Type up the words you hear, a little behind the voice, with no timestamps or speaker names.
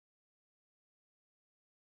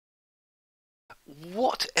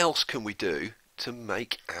what else can we do to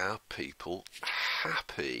make our people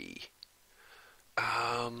happy?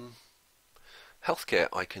 Healthcare,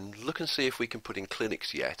 I can look and see if we can put in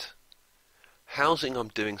clinics yet. Housing, I'm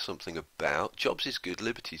doing something about. Jobs is good.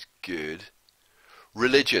 Liberty's good.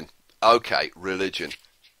 Religion. Okay, religion.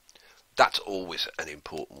 That's always an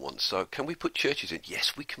important one. So can we put churches in?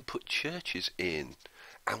 Yes, we can put churches in.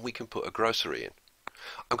 And we can put a grocery in.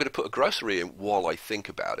 I'm going to put a grocery in while I think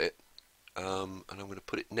about it. And I'm going to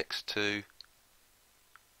put it next to...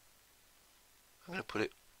 I'm going to put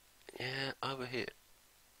it, yeah, over here.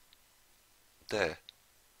 There.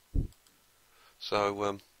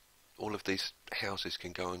 So all of these houses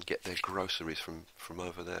can go and get their groceries from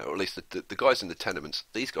over there. Or at least the guys in the tenements,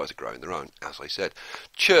 these guys are growing their own, as I said.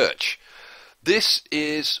 Church. This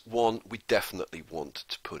is one we definitely want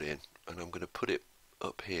to put in. And I'm going to put it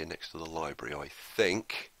up here next to the library, I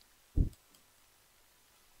think.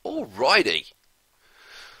 Alrighty.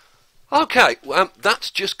 Okay, that's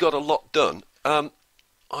just got a lot done.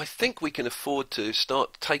 I think we can afford to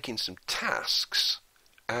start taking some tasks,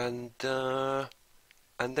 and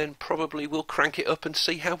then probably we'll crank it up and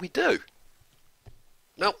see how we do.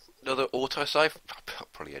 No, another autosave. I'll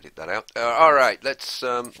probably edit that out. Alright, let's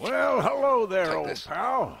Well, hello there, take old this.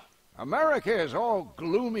 pal. America is all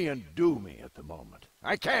gloomy and doomy at the moment.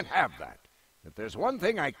 I can't have that. If there's one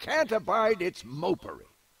thing I can't abide, it's mopery.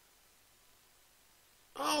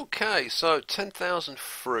 Okay, so 10,000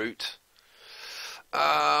 fruit.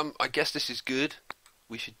 I guess this is good.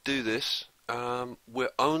 We should do this. We're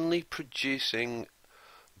only producing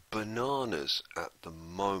bananas at the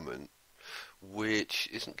moment, which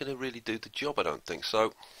isn't going to really do the job, I don't think.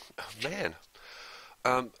 So, oh man,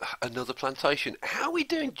 another plantation. How are we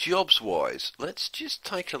doing jobs-wise? Let's just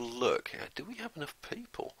take a look. Do we have enough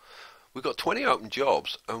people? We've got 20 open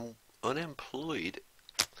jobs and unemployed.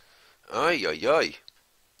 Ay, ay, ay.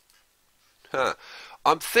 Huh.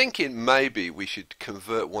 I'm thinking maybe we should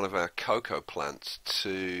convert one of our cocoa plants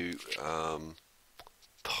to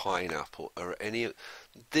pineapple or any.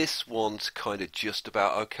 This one's kind of just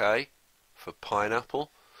about okay for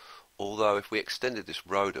pineapple. Although if we extended this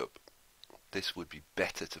road up, this would be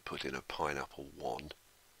better to put in a pineapple one.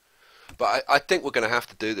 But I think we're going to have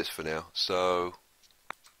to do this for now. So,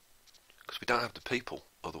 because we don't have the people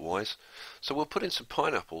otherwise. So we'll put in some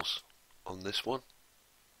pineapples on this one.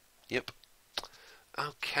 Yep.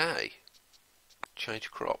 Okay.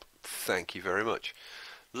 Change crop. Thank you very much.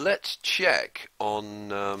 Let's check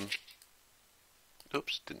on...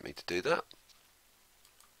 oops, didn't mean to do that.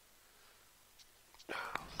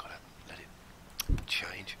 Oh, gotta let it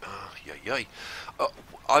change. Oh, yay.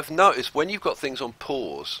 I've noticed when you've got things on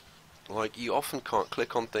pause, like you often can't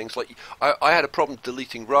click on things. Like I had a problem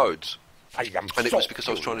deleting roads. I am And it so was because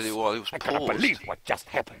I was trying to do while it was I cannot paused. believe what just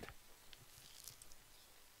happened.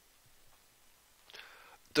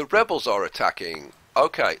 The rebels are attacking.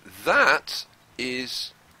 Okay, that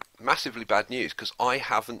is massively bad news because I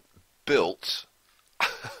haven't built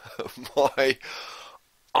my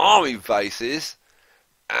army bases,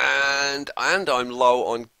 and I'm low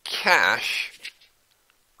on cash.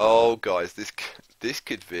 Oh, guys, this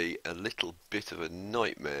could be a little bit of a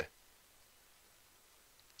nightmare,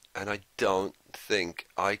 and I don't think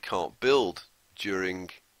I can't build during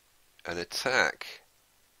an attack.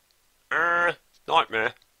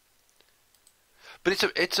 Nightmare. But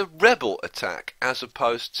it's a rebel attack as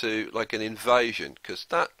opposed to like an invasion, because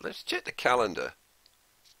that, let's check the calendar.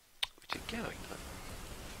 Which is going.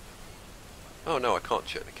 Oh no, I can't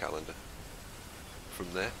check the calendar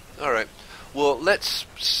from there. Alright, well let's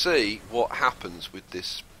see what happens with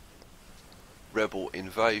this rebel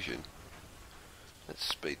invasion. Let's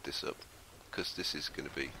speed this up, because this is going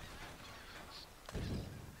to be...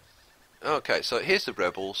 Okay, so here's the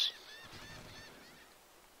rebels.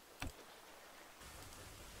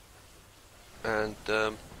 And,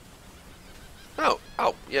 oh,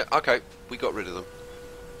 yeah, okay, we got rid of them.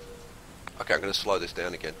 Okay, I'm going to slow this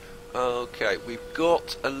down again. Okay, we've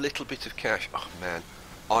got a little bit of cash. Oh, man,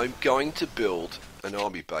 I'm going to build an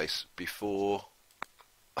army base before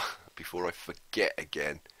I forget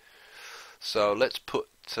again. So let's put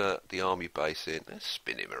the army base in. Let's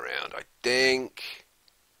spin him around, I think.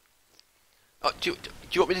 Oh, do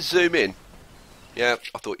you want me to zoom in? Yeah,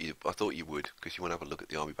 I thought you would, because you want to have a look at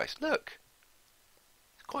the army base. Look.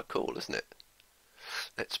 Quite cool, isn't it?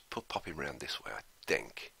 Let's pop him round this way, I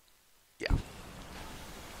think. Yeah.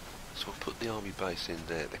 So we'll put the army base in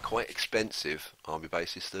there. They're quite expensive. Army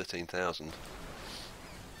base is 13,000.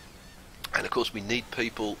 And of course we need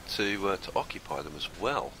people to occupy them as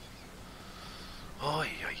well. Oi,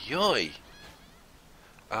 oi, oi.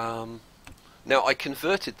 Now, I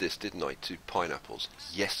converted this, didn't I, to pineapples?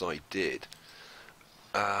 Yes, I did.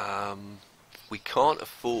 We can't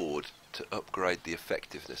afford to upgrade the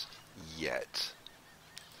effectiveness yet.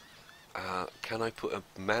 Can I put a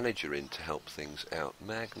manager in to help things out?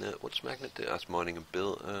 Magnet, what's Magnet do? That's mining and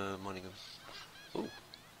build, mining and... Ooh.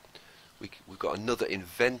 We've got another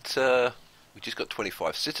inventor. We just got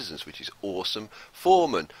 25 citizens, which is awesome.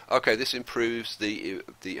 Foreman. Okay, this improves the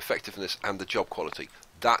effectiveness and the job quality.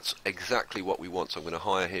 That's exactly what we want, so I'm going to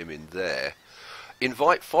hire him in there.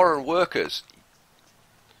 Invite foreign workers.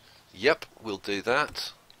 Yep, we'll do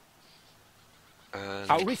that.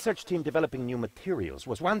 And our research team developing new materials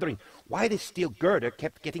was wondering why the steel girder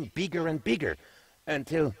kept getting bigger and bigger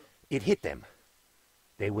until it hit them.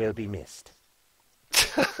 They will be missed.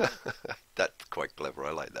 That's quite clever,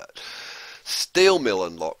 I like that. Steel mill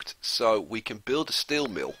unlocked, so we can build a steel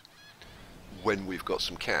mill when we've got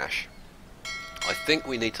some cash. I think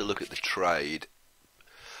we need to look at the trade.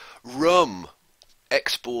 Rum,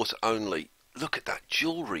 export only. Look at that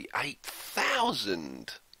jewellery,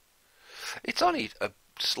 8,000. It's only a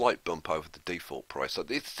slight bump over the default price. So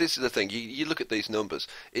this is the thing, you look at these numbers,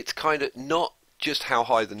 it's kind of not just how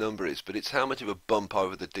high the number is, but it's how much of a bump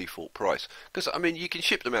over the default price. Because, I mean, you can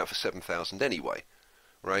ship them out for 7,000 anyway,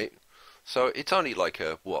 right? So it's only like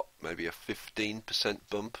a, what, maybe a 15%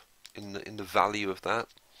 bump in the value of that.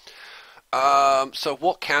 So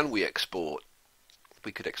what can we export?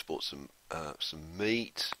 We could export some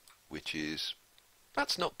meat, which is,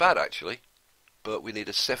 that's not bad actually, but we need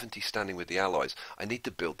a 70 standing with the Allies. I need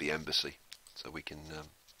to build the embassy so we can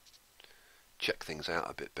check things out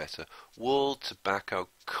a bit better. Wool, tobacco,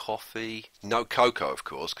 coffee, no cocoa of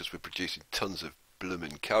course, because we're producing tons of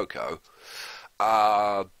bloomin' cocoa.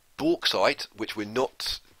 Bauxite, which we're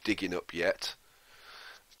not digging up yet.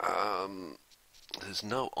 There's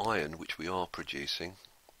no iron, which we are producing.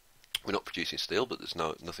 We're not producing steel, but there's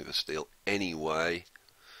nothing for steel anyway.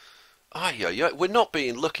 Yeah, we're not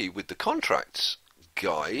being lucky with the contracts,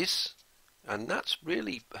 guys, and that's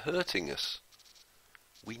really hurting us.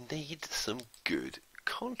 We need some good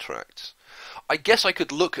contracts. I guess I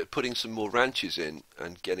could look at putting some more ranches in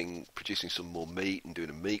and producing some more meat and doing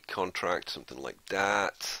a meat contract, something like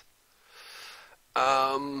that.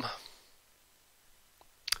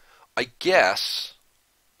 I guess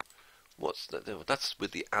what's that? That's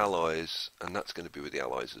with the Allies, and that's going to be with the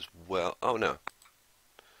Allies as well. Oh no,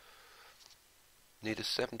 need a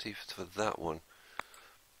 70 for that one.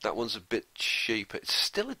 That one's a bit cheaper. It's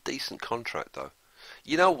still a decent contract though.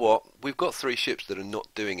 You know what? We've got 3 ships that are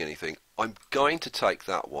not doing anything. I'm going to take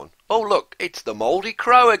that one. Oh look, it's the Mouldy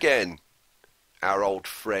Crow again, our old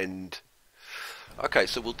friend. Okay,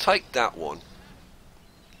 so we'll take that one.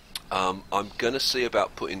 I'm going to see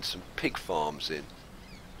about putting some pig farms in.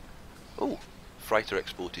 Oh, freighter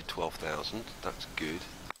exported 12,000. That's good.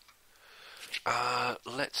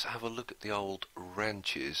 Let's have a look at the old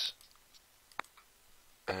ranches.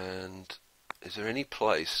 And is there any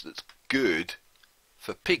place that's good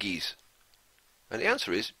for piggies? And the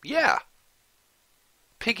answer is yeah.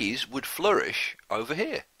 Piggies would flourish over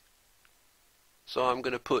here. So I'm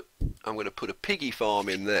going to put a piggy farm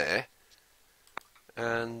in there.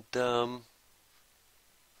 And can't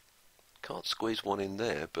squeeze one in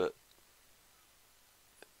there, but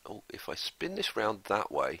oh, if I spin this round that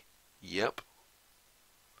way, yep.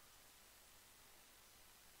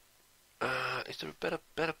 Is there a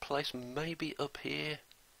better place? Maybe up here.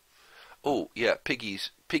 Oh yeah,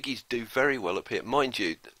 piggies do very well up here. Mind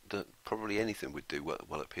you, probably anything would do well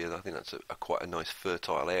up here. I think that's quite a nice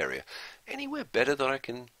fertile area. Anywhere better that I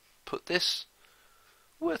can put this?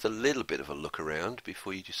 Worth a little bit of a look around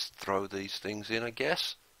before you just throw these things in, I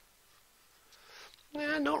guess.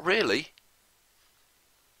 Nah, not really.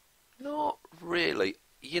 Not really.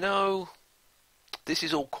 You know, this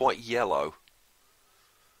is all quite yellow.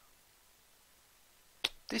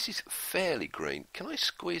 This is fairly green. Can I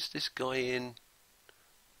squeeze this guy in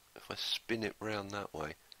if I spin it round that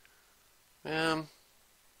way? Not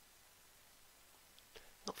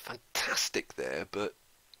fantastic there, but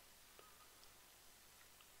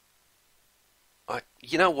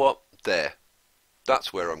you know what? There.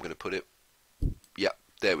 That's where I'm going to put it. Yep,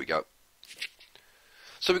 there we go.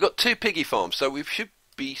 So we've got 2 piggy farms, so we should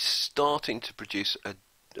be starting to produce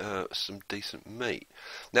some decent meat.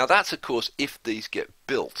 Now that's of course if these get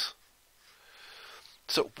built.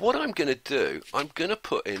 So what I'm going to do, I'm going to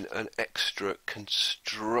put in an extra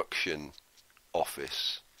construction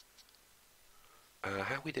office.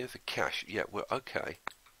 How are we doing for cash? Yeah, we're okay.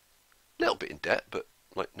 A little bit in debt, but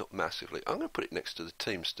like not massively. I'm going to put it next to the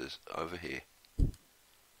Teamsters over here.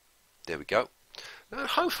 There we go. Now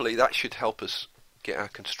hopefully that should help us get our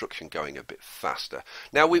construction going a bit faster.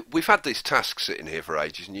 Now, we've had these tasks sitting here for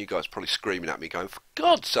ages, and you guys are probably screaming at me going, for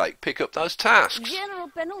God's sake, pick up those tasks. General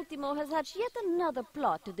Penultimo has hatched yet another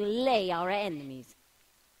plot to delay our enemies.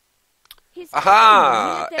 His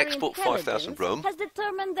Aha! military Export 5,000 intelligence rum. has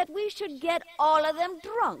determined that we should get all of them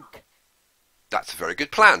drunk. That's a very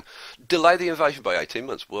good plan. Delay the invasion by 18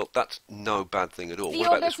 months. Well, that's no bad thing at all. The What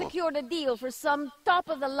about Order this one? secured a deal for some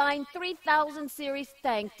top-of-the-line 3000 series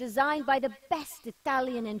tank designed by the best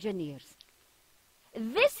Italian engineers.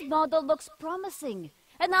 This model looks promising,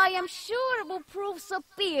 and I am sure it will prove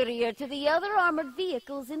superior to the other armored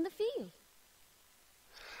vehicles in the field.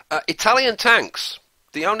 Italian tanks.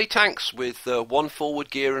 The only tanks with 1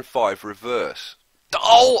 forward gear and 5 reverse.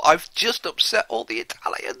 Oh, I've just upset all the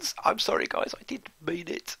Italians. I'm sorry, guys. I didn't mean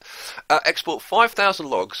it. Export 5,000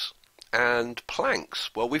 logs and planks.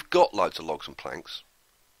 Well, we've got loads of logs and planks,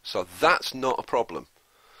 so that's not a problem.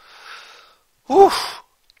 Whew.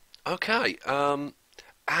 Okay.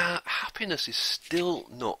 Happiness is still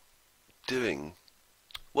not doing...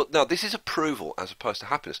 Well, no, this is approval as opposed to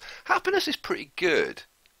happiness. Happiness is pretty good.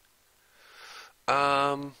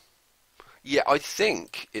 Yeah, I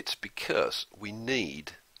think it's because we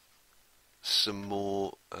need some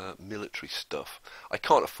more military stuff. I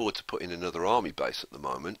can't afford to put in another army base at the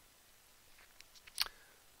moment.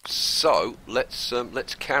 So let's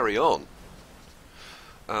carry on.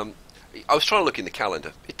 I was trying to look in the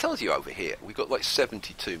calendar. It tells you over here we've got like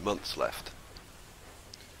 72 months left.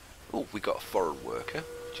 Oh, we got a foreign worker,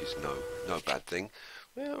 which is no bad thing.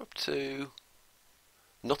 We're up to...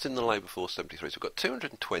 Not in the labour force, 73. So we've got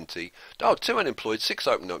 220. Oh, 2 unemployed, 6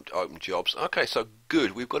 open jobs. Okay, so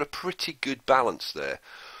good. We've got a pretty good balance there.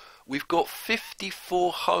 We've got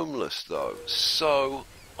 54 homeless, though. So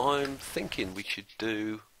I'm thinking we should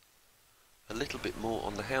do a little bit more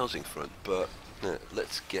on the housing front. But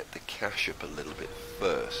let's get the cash up a little bit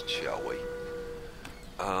first, shall we?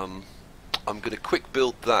 I'm going to quick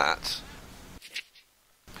build that,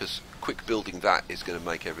 because quick building that is going to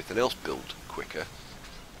make everything else build quicker,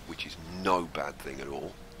 which is no bad thing at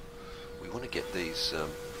all. We want to get these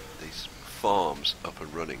farms up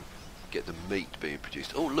and running, get the meat being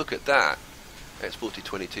produced. Oh, look at that. Exported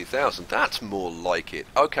 22,000. That's more like it.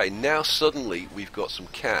 Okay, now suddenly we've got some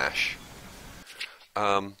cash.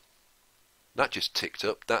 That just ticked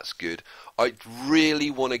up. That's good. I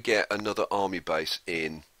really want to get another army base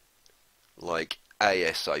in, like,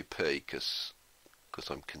 ASAP, because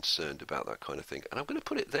I'm concerned about that kind of thing. And I'm going to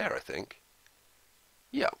put it there, I think.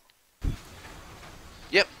 Yeah.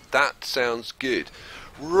 Yep, that sounds good.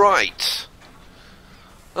 Right.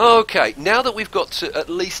 Okay, now that we've got to at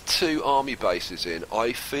least 2 army bases in,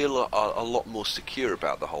 I feel a lot more secure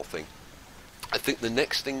about the whole thing. I think the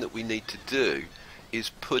next thing that we need to do is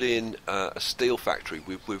put in a steel factory.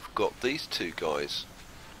 We've got these 2 guys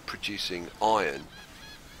producing iron,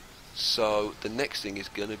 so the next thing is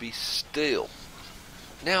going to be steel.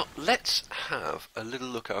 Now, let's have a little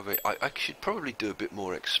look over it. I should probably do a bit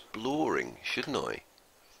more exploring, shouldn't I?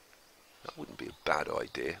 That wouldn't be a bad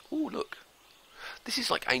idea. Oh, look. This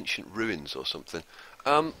is like ancient ruins or something.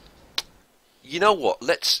 You know what?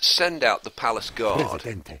 Let's send out the palace guard.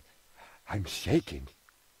 Presidente, I'm shaking.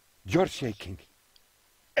 You're shaking.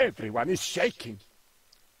 Everyone is shaking.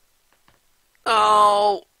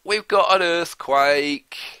 Oh, we've got an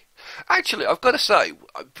earthquake. Actually, I've got to say,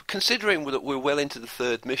 considering that we're well into the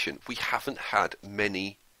 3rd mission, we haven't had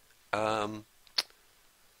many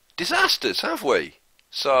disasters, have we?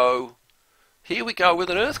 So, here we go with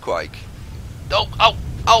an earthquake.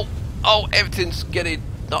 Oh, everything's getting...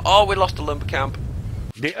 Oh, we lost a lumber camp.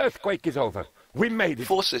 The earthquake is over. We made it.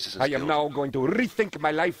 4 citizens I am killed. now going to rethink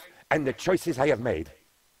my life and the choices I have made.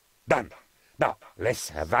 Done. Now,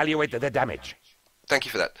 let's evaluate the damage. Thank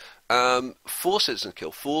you for that. 4 citizens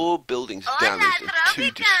killed, 4 buildings damaged, and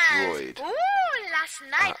 2 destroyed. Last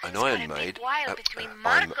night An Iron Maid.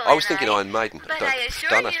 Marco I was thinking Iron Maiden. But I assure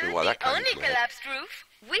Don't you, ask me why that the came only into my head. collapsed roof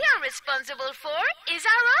we are responsible for is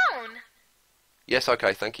our own. Yes,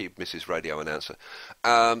 okay, thank you, Mrs. Radio Announcer.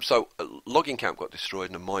 So, a logging camp got destroyed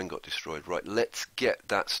and a mine got destroyed. Right, let's get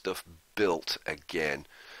that stuff built again.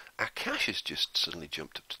 Our cash has just suddenly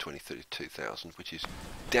jumped up to 32,000, which is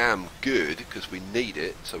damn good, because we need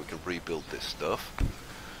it so we can rebuild this stuff.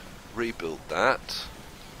 Rebuild that.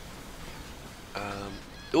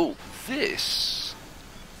 Oh, this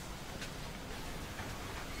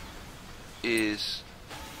is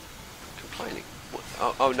complaining. What?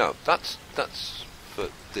 Oh no, that's for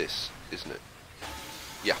this, isn't it?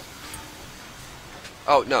 Yeah.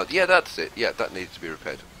 Oh no, yeah, that's it. Yeah, that needs to be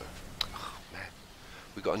repaired. Oh man,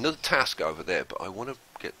 we've got another task over there, but I want to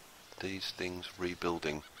get these things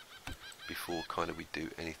rebuilding before kind of we do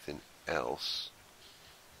anything else.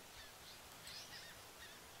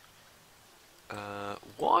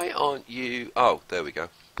 Why aren't you... Oh, there we go.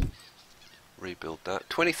 Rebuild that.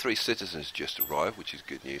 23 citizens just arrived, which is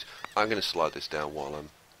good news. I'm going to slide this down while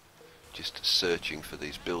I'm just searching for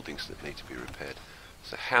these buildings that need to be repaired.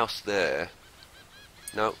 There's a house there.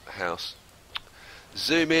 No, house.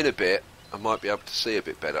 Zoom in a bit. I might be able to see a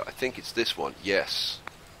bit better. I think it's this one. Yes.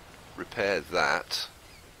 Repair that.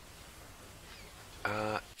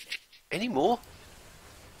 Any more?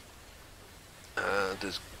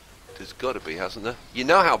 There's got to be, hasn't there? You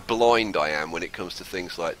know how blind I am when it comes to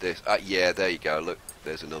things like this. Yeah, there you go. Look,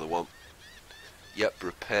 there's another one. Yep,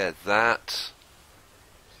 repair that.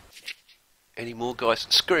 Any more, guys?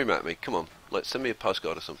 Scream at me. Come on. Send me a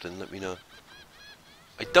postcard or something. Let me know.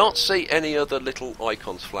 I don't see any other little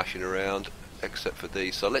icons flashing around except for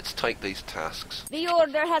these, so let's take these tasks. The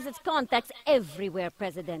Order has its contacts everywhere,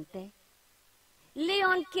 Presidente.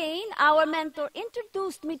 Leon Kane, our mentor,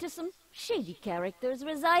 introduced me to some shady characters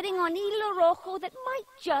residing on Hilo Rojo that might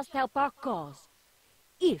just help our cause.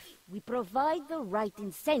 If we provide the right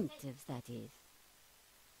incentives, that is.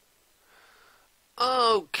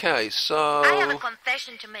 Okay, so... I have a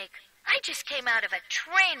confession to make. I just came out of a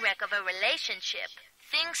train wreck of a relationship.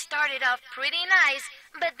 Things started off pretty nice,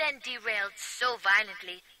 but then derailed so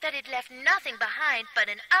violently that it left nothing behind but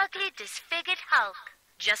an ugly, disfigured hulk.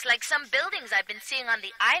 Just like some buildings I've been seeing on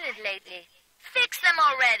the island lately. Fix them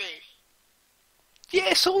already!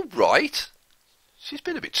 Yes, all right. She's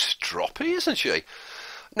been a bit stroppy, isn't she?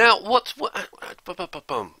 Now, what?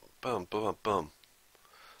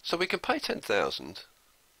 So we can pay 10,000,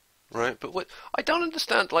 right? But what? I don't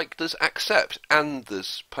understand. Like, there's accept and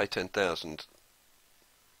there's pay 10,000.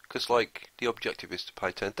 Because, like, the objective is to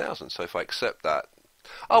pay 10,000. So if I accept that,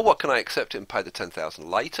 oh, what, can I accept it and pay the 10,000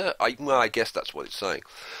 later? Well, I guess that's what it's saying.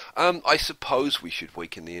 I suppose we should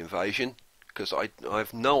weaken the invasion, because I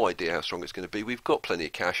have no idea how strong it's going to be. We've got plenty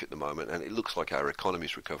of cash at the moment, and it looks like our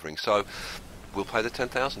economy's recovering. So we'll pay the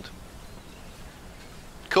 10,000.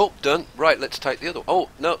 Cool, done. Right, let's take the other. Oh,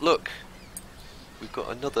 no, look. We've got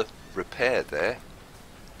another repair there.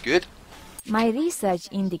 Good. My research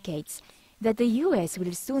indicates that the U.S.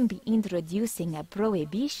 will soon be introducing a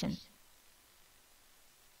prohibition.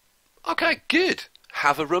 Okay, good.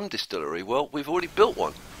 Have a rum distillery. Well, we've already built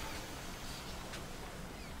one.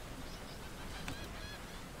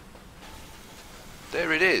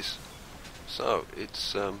 There it is. So,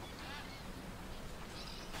 it's, should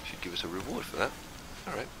give us a reward for that.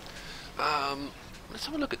 Alright. Let's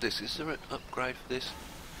have a look at this. Is there an upgrade for this?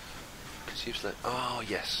 Consumes that. Oh,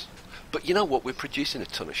 yes. But you know what? We're producing a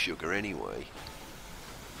ton of sugar anyway.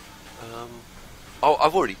 Oh,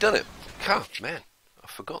 I've already done it. Oh, man. I've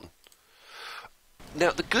forgotten.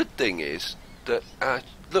 Now, the good thing is that,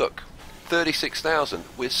 look, 36,000.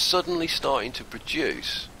 We're suddenly starting to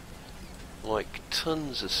produce, like,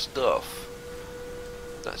 tons of stuff.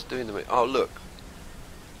 That's doing the... Oh, look.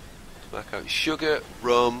 Tobacco, sugar,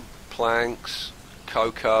 rum, planks,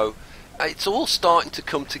 cocoa. It's all starting to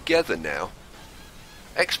come together now.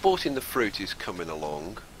 Exporting the fruit is coming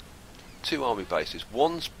along. 2 army bases.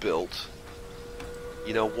 One's built.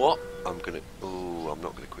 You know what? I'm not going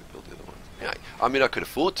to quick build the other one. Yeah, I mean, I could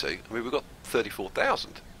afford to. I mean, we've got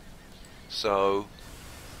 34,000. So,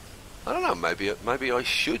 I don't know. Maybe I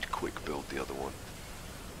should quick build the other one.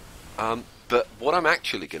 But what I'm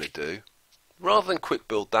actually going to do, rather than quick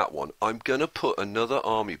build that one, I'm going to put another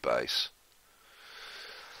army base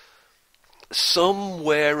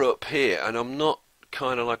somewhere up here, and I'm not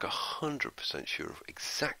kind of like 100% sure of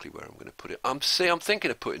exactly where I'm going to put it. I'm thinking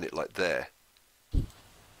of putting it like there.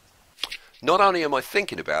 Not only am I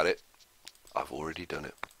thinking about it, I've already done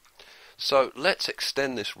it. So let's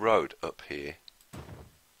extend this road up here.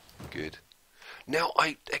 Good. Now,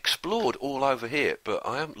 I explored all over here, but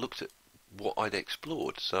I haven't looked at what I'd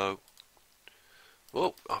explored, so...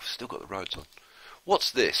 Well, I've still got the roads on.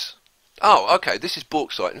 What's this? Oh, okay, this is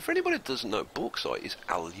bauxite. And for anybody that doesn't know, bauxite is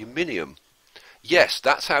aluminium. Yes,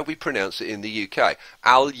 that's how we pronounce it in the UK.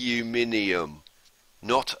 Aluminium,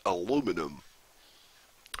 not aluminum.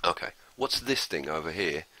 Okay, what's this thing over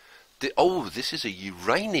here? Oh, this is a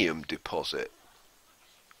uranium deposit.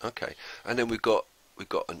 Okay, and then we've got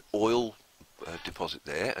an oil deposit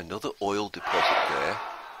there, another oil deposit there.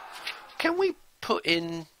 Can we put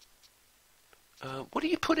in... what do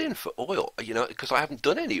you put in for oil? You know, because I haven't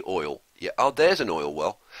done any oil yet. Oh, there's an oil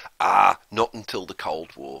well. Not until the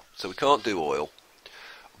Cold War, so we can't do oil.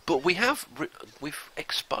 But we've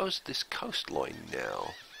exposed this coastline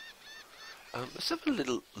now. Let's have a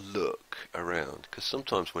little look around, because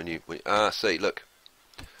sometimes when see, look,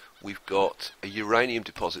 we've got a uranium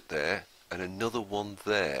deposit there, and another one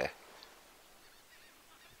there.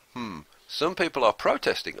 Some people are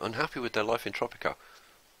protesting, unhappy with their life in Tropico.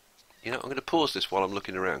 You know, I'm going to pause this while I'm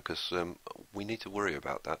looking around because we need to worry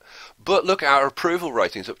about that. But look, our approval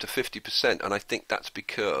rating's up to 50%, and I think that's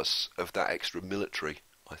because of that extra military.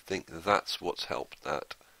 I think that's what's helped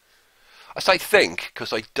that. I say think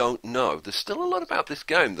because I don't know. There's still a lot about this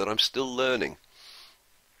game that I'm still learning.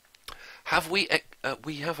 Have we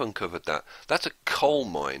have uncovered that. That's a coal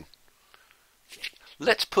mine.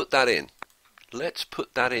 Let's put that in. Let's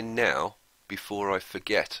put that in now before I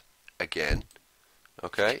forget again.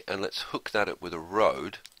 Okay, and let's hook that up with a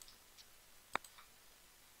road,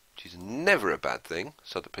 which is never a bad thing,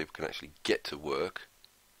 so that people can actually get to work.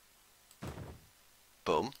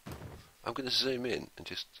 Boom. I'm going to zoom in and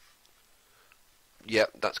just...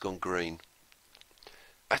 Yep, that's gone green.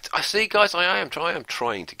 I see, guys, I am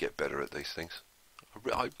trying to get better at these things.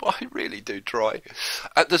 I really do try.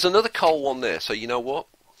 There's another coal one there, so you know what?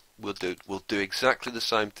 We'll do exactly the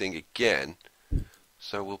same thing again.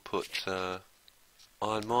 So we'll put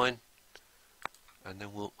iron mine, and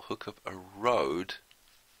then we'll hook up a road.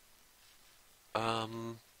 I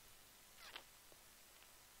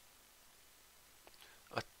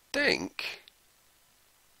think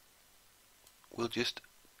we'll just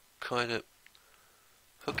kind of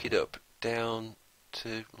hook it up down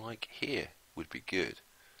to like here would be good.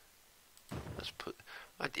 Let's put.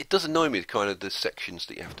 It does annoy me kind of the sections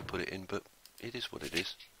that you have to put it in, but it is what it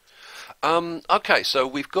is. Okay, so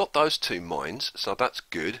we've got those two mines, so that's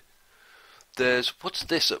good. There's what's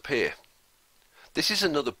this up here? This is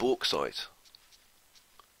another bauxite.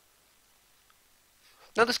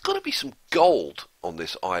 Now there's got to be some gold on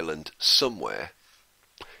this island somewhere.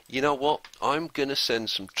 You know what? I'm going to send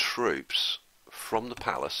some troops from the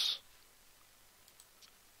palace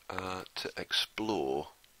to explore.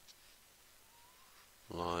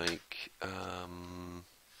 Like,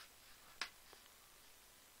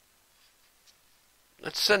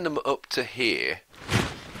 let's send them up to here,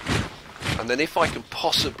 and then if I can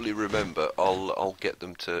possibly remember, I'll get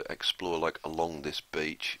them to explore like along this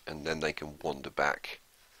beach, and then they can wander back,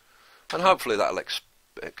 and hopefully that'll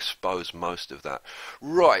expose most of that.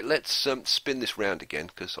 Right, let's spin this round again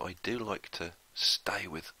because I do like to stay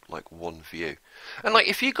with like one view. And like,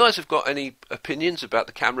 if you guys have got any opinions about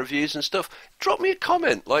the camera views and stuff, drop me a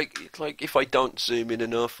comment. Like if I don't zoom in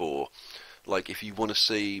enough, or like if you want to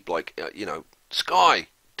see like you know, Skye,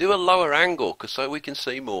 do a lower angle so we can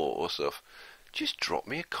see more or stuff. Just drop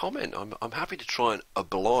me a comment. I'm happy to try and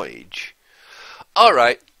oblige. All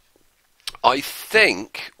right, I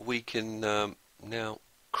think we can now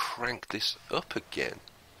crank this up again.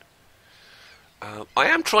 I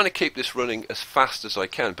am trying to keep this running as fast as I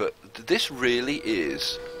can, but this really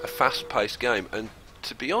is a fast-paced game, and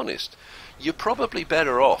to be honest, you're probably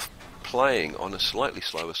better off playing on a slightly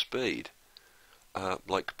slower speed,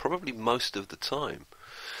 like probably most of the time.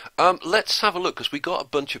 Let's have a look, because we got a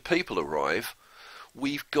bunch of people arrive.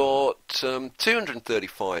 We've got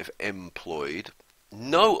 235 employed,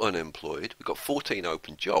 no unemployed. We've got 14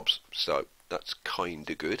 open jobs, so that's kind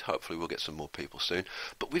of good. Hopefully we'll get some more people soon.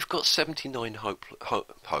 But we've got 79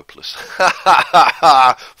 hopeless.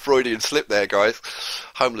 Freudian slip there, guys.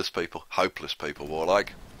 Homeless people. Hopeless people, more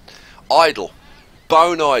like. Idle.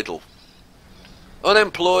 Bone idle.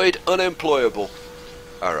 Unemployed. Unemployable.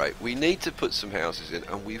 Alright, we need to put some houses in,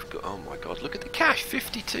 and we've got... Oh my god, look at the cash.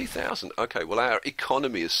 52,000. Okay, well our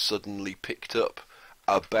economy has suddenly picked up.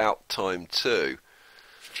 About time too.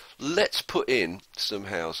 Let's put in some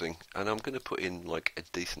housing, and I'm going to put in like a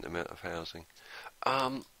decent amount of housing.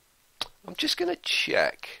 I'm just going to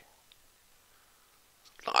check.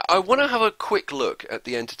 I want to have a quick look at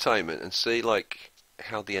the entertainment and see like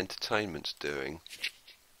how the entertainment's doing.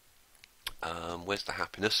 Where's the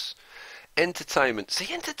happiness? Entertainment.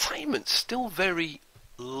 See, entertainment's still very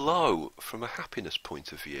low from a happiness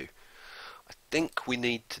point of view. I think we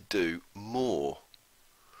need to do more.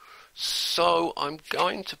 So I'm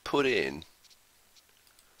going to put in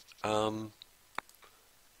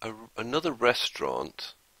another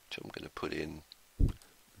restaurant, which I'm going to put in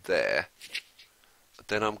there.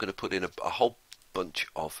 Then I'm going to put in a whole bunch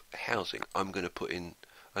of housing. I'm going to put in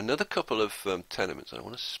another couple of tenements. I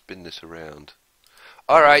want to spin this around.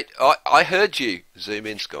 Alright, I heard you. Zoom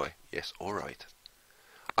in, Skye. Yes, alright.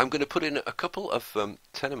 I'm going to put in a couple of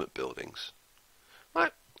tenement buildings.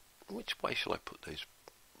 Right, which way shall I put these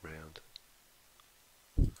round?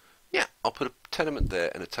 Yeah, I'll put a tenement there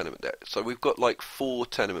and a tenement there. So we've got like 4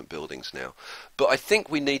 tenement buildings now. But I think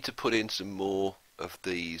we need to put in some more of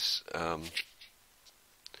these.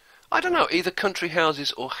 I don't know, either country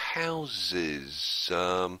houses or houses.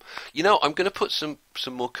 You know, I'm going to put some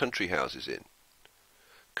more country houses in,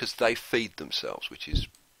 because they feed themselves, which is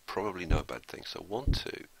probably no bad thing. So 1,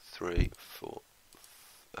 2, 3, 4.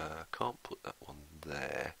 Can't put that one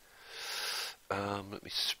there. Let me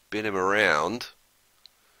spin him around,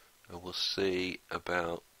 and we'll see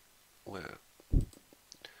about where.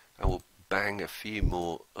 And we'll bang a few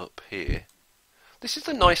more up here. This is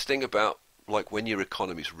the nice thing about, like, when your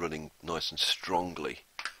economy's running nice and strongly,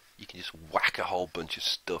 you can just whack a whole bunch of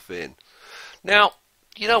stuff in. Now,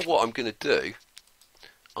 you know what I'm going to do?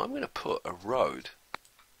 I'm going to put a road,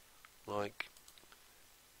 like,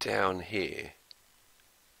 down here,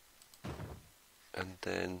 and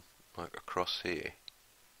then, like, across here.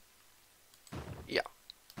 Yeah.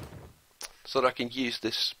 So that I can use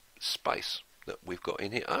this space that we've got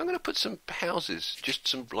in here. I'm going to put some houses, just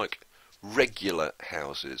some, like, regular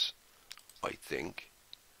houses, I think.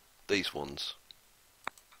 These ones.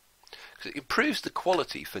 Because it improves the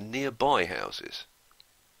quality for nearby houses.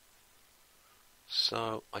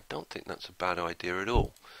 So I don't think that's a bad idea at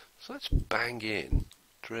all. So let's bang in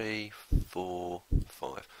 3, 4,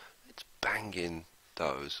 5. Let's bang in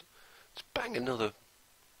those. Let's bang another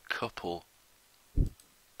couple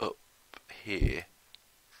up here.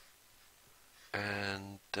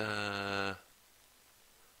 And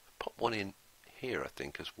pop one in here, I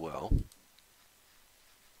think, as well.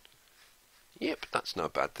 Yep, that's no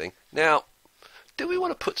bad thing. Now, do we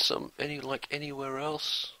want to put some anywhere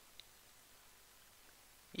else?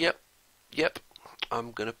 Yep.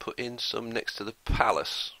 I'm going to put in some next to the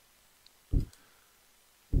palace.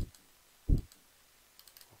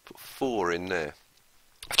 Put 4 in there.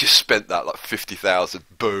 I just spent that like 50,000.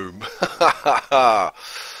 Boom.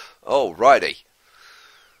 Alrighty.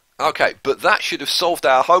 Okay, but that should have solved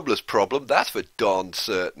our homeless problem. That's for darn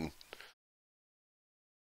certain.